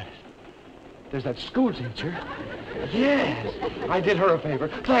 Wait a minute. There's that school teacher. Yes. I did her a favor.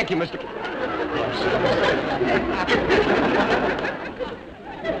 Thank you, Mr.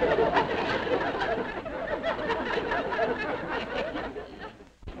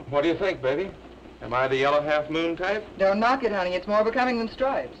 What do you think, baby? Am I the yellow half-moon type? Don't knock it, honey. It's more becoming than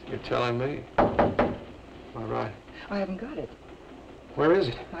stripes. You're telling me. All right. I haven't got it. Where is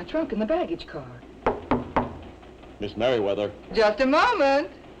it? My trunk in the baggage car. Miss Merriweather. Just a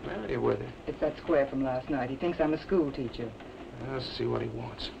moment. Merriweather. It's that square from last night. He thinks I'm a school teacher. Let's see what he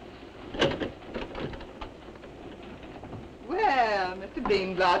wants. Well, Mr.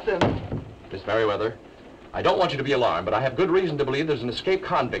 Bean Blossom. Miss Merriweather, I don't want you to be alarmed, but I have good reason to believe there's an escaped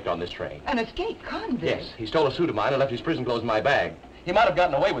convict on this train. An escaped convict? Yes. He stole a suit of mine and left his prison clothes in my bag. He might have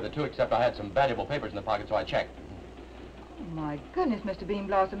gotten away with it, too, except I had some valuable papers in the pocket, so I checked. Oh, my goodness, Mr. Bean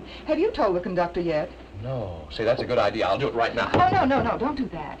Blossom. Have you told the conductor yet? No. Say, that's a good idea. I'll do it right now. Oh, no, don't do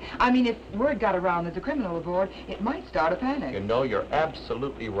that. I mean, if word got around there's a criminal aboard, it might start a panic. You know, you're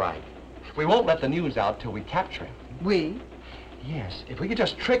absolutely right. We won't let the news out till we capture him. We? Yes, if we could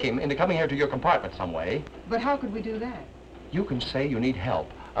just trick him into coming here to your compartment some way. But how could we do that? You can say you need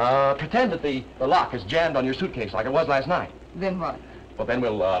help. Pretend that the lock is jammed on your suitcase like it was last night. Then what? Well, then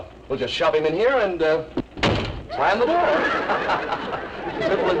we'll just shove him in here and slam the door. It's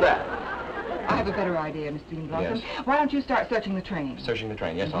as simple as that. I have a better idea, Mr. Bean Blossom. Yes. Why don't you start searching the train? Searching the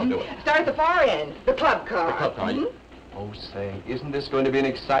train, yes, I'll do it. Start at the far end, the club car. The club car? Oh, say, isn't this going to be an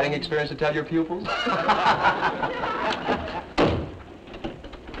exciting experience to tell your pupils?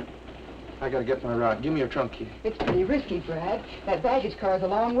 I gotta get my ride. Give me your trunk key. It's pretty risky, Brad. That baggage car's a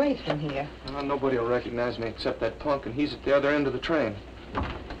long ways from here. Nobody will recognize me except that punk, and he's at the other end of the train.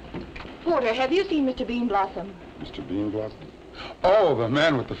 Porter, have you seen Mr. Bean Blossom? Mr. Bean Blossom? Oh, the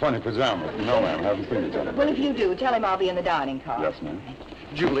man with the funny pajamas. No, ma'am, I haven't seen it yet. Well, if you do, tell him I'll be in the dining car. Yes, ma'am.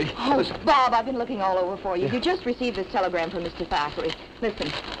 Julie. Oh, listen. Bob, I've been looking all over for you. You just received this telegram from Mr. Thackeray. Listen.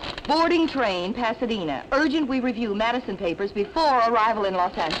 Boarding train, Pasadena. Urgent we review Madison papers before arrival in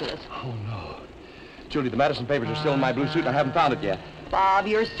Los Angeles. Oh, no. Julie, the Madison papers are still in my blue suit, and I haven't found it yet. Bob,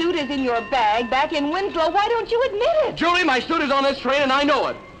 your suit is in your bag back in Winslow. Why don't you admit it? Julie, my suit is on this train, and I know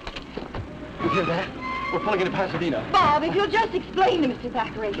it. You hear that? We're pulling into Pasadena. Bob, if you'll just explain to Mr.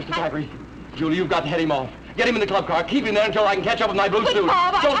 Thackeray. Mr. Thackeray, Julie, you've got to head him off. Get him in the club car. Keep him there until I can catch up with my blue suit.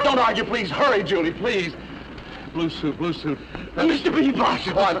 Bob, don't argue, please. Hurry, Julie, please. Blue suit, blue suit. Mr. Bean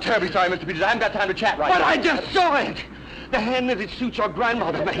Blossom. Oh, I'm terribly sorry, Mr. Peters. I haven't got time to chat right now. But I just saw it. The hand-knitted suit your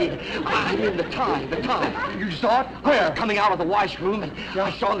grandmother made. I mean, the tie. You saw it? Where? Coming out of the washroom, and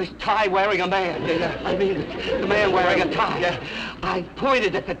I saw this tie-wearing a man. Yeah. I mean, the man wearing a tie. Yeah. I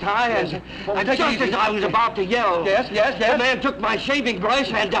pointed at the tie, and take it just easy. as I was about to yell... Yes. The man took my shaving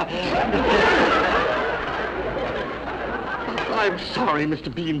brush and... I'm sorry, Mr.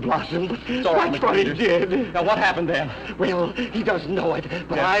 Bean Blossom, but It's all right, that's Mr. what he Peters. did. Now, what happened then? Well, he doesn't know it,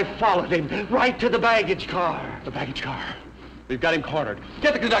 but Yeah. I followed him right to the baggage car. The baggage car. We've got him cornered.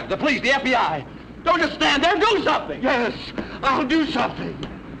 Get the conductor, the police, the FBI. Don't just stand there. Do something. Yes, I'll do something.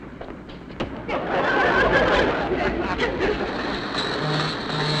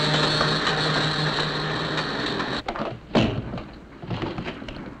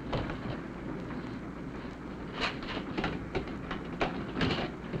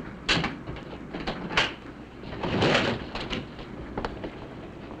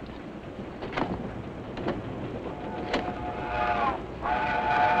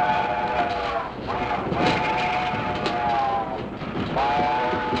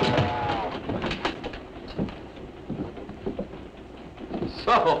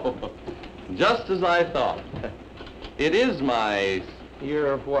 So, just as I thought. It is my... Year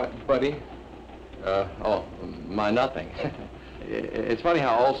of what, buddy? My nothing. It's funny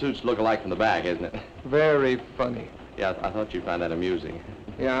how all suits look alike from the back, isn't it? Very funny. Yeah, I thought you'd find that amusing.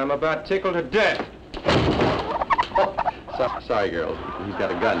 Yeah, I'm about tickled to death. Sorry, girls. He's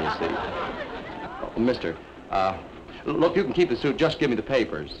got a gun, you see. Oh, mister, look, you can keep the suit. Just give me the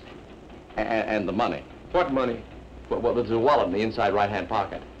papers. And the money. What money? Well, there's a wallet in the inside right-hand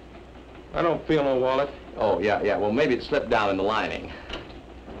pocket. I don't feel no wallet. Oh, yeah. Well, maybe it slipped down in the lining.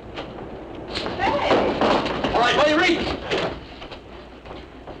 Hey! All right, buddy, reach!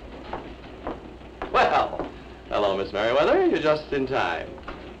 Well, hello, Miss Merriweather. You're just in time.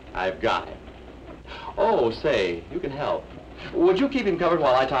 I've got him. Oh, say, you can help. Would you keep him covered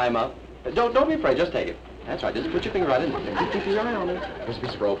while I tie him up? Don't be afraid. Just take it. That's right. Just put your finger right in there. Keep your eye on it. Here's a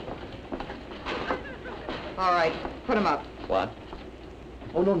piece of rope. All right, put him up. What?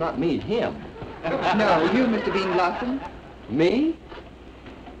 Oh, no, not me. Him. No, you, Mr. Bean Blossom. Me?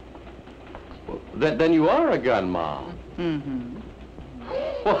 Well, then you are a gun, Ma. Mm-hmm.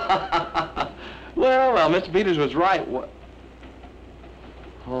 Well, Mr. Peters was right.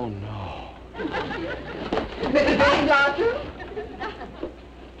 Oh, no. Mr. Bean Blossom?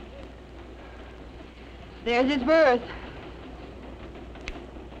 There's his berth.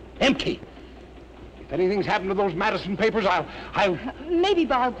 Empty. If anything's happened to those Madison papers, I'll... Maybe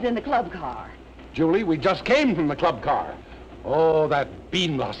Bob's in the club car. Julie, we just came from the club car. Oh, that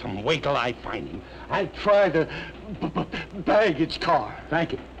Bean Blossom. Wait till I find him. I'll try the baggage car.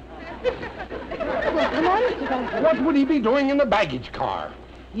 Thank you. Well, come on, Mr. Thackeray. What would he be doing in the baggage car?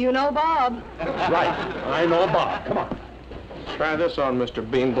 You know Bob. Right. I know Bob. Come on. Try this on, Mr.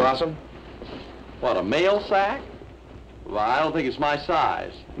 Bean Blossom. What, a mail sack? Well, I don't think it's my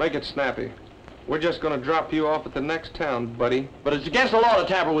size. Make it snappy. We're just going to drop you off at the next town, buddy. But it's against the law to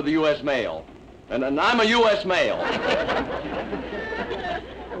tamper with the U.S. mail. And I'm a U.S. mail.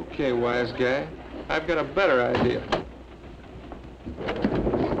 Okay, wise guy. I've got a better idea.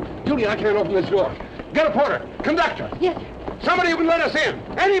 Julie, I can't open this door. Get a porter. Conductor. Yes, sir. Somebody who can let us in.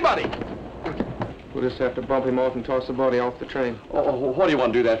 Anybody. We'll just have to bump him off and toss the body off the train. Oh, what do you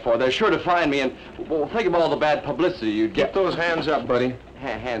want to do that for? They're sure to find me, and well, think of all the bad publicity you'd get. Get those hands up, buddy.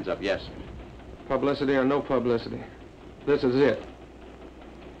 Hands up, yes. Publicity or no publicity. This is it.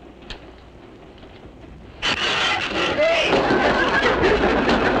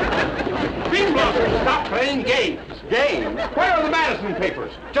 Bean Blossom, stop playing games. Games? Where are the Madison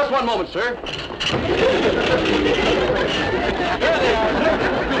papers? Just one moment, sir. There they are.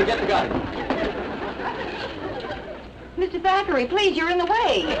 Julie, get the gun. Mr. Thackeray, please, you're in the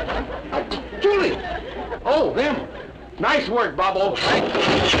way. Julie! Oh, them. Nice work, Bobo.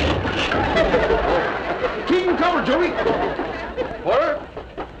 Keep him covered, Julie. Porter,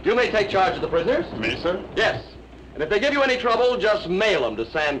 You may take charge of the prisoners. Me, sir? Yes. And if they give you any trouble, just mail them to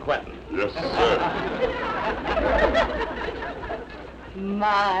San Quentin. Yes, sir.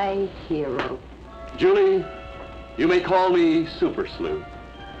 My hero. Julie, you may call me Super Sleuth.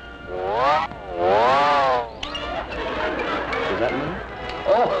 Does that mean?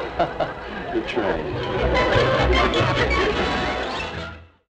 Oh, the train.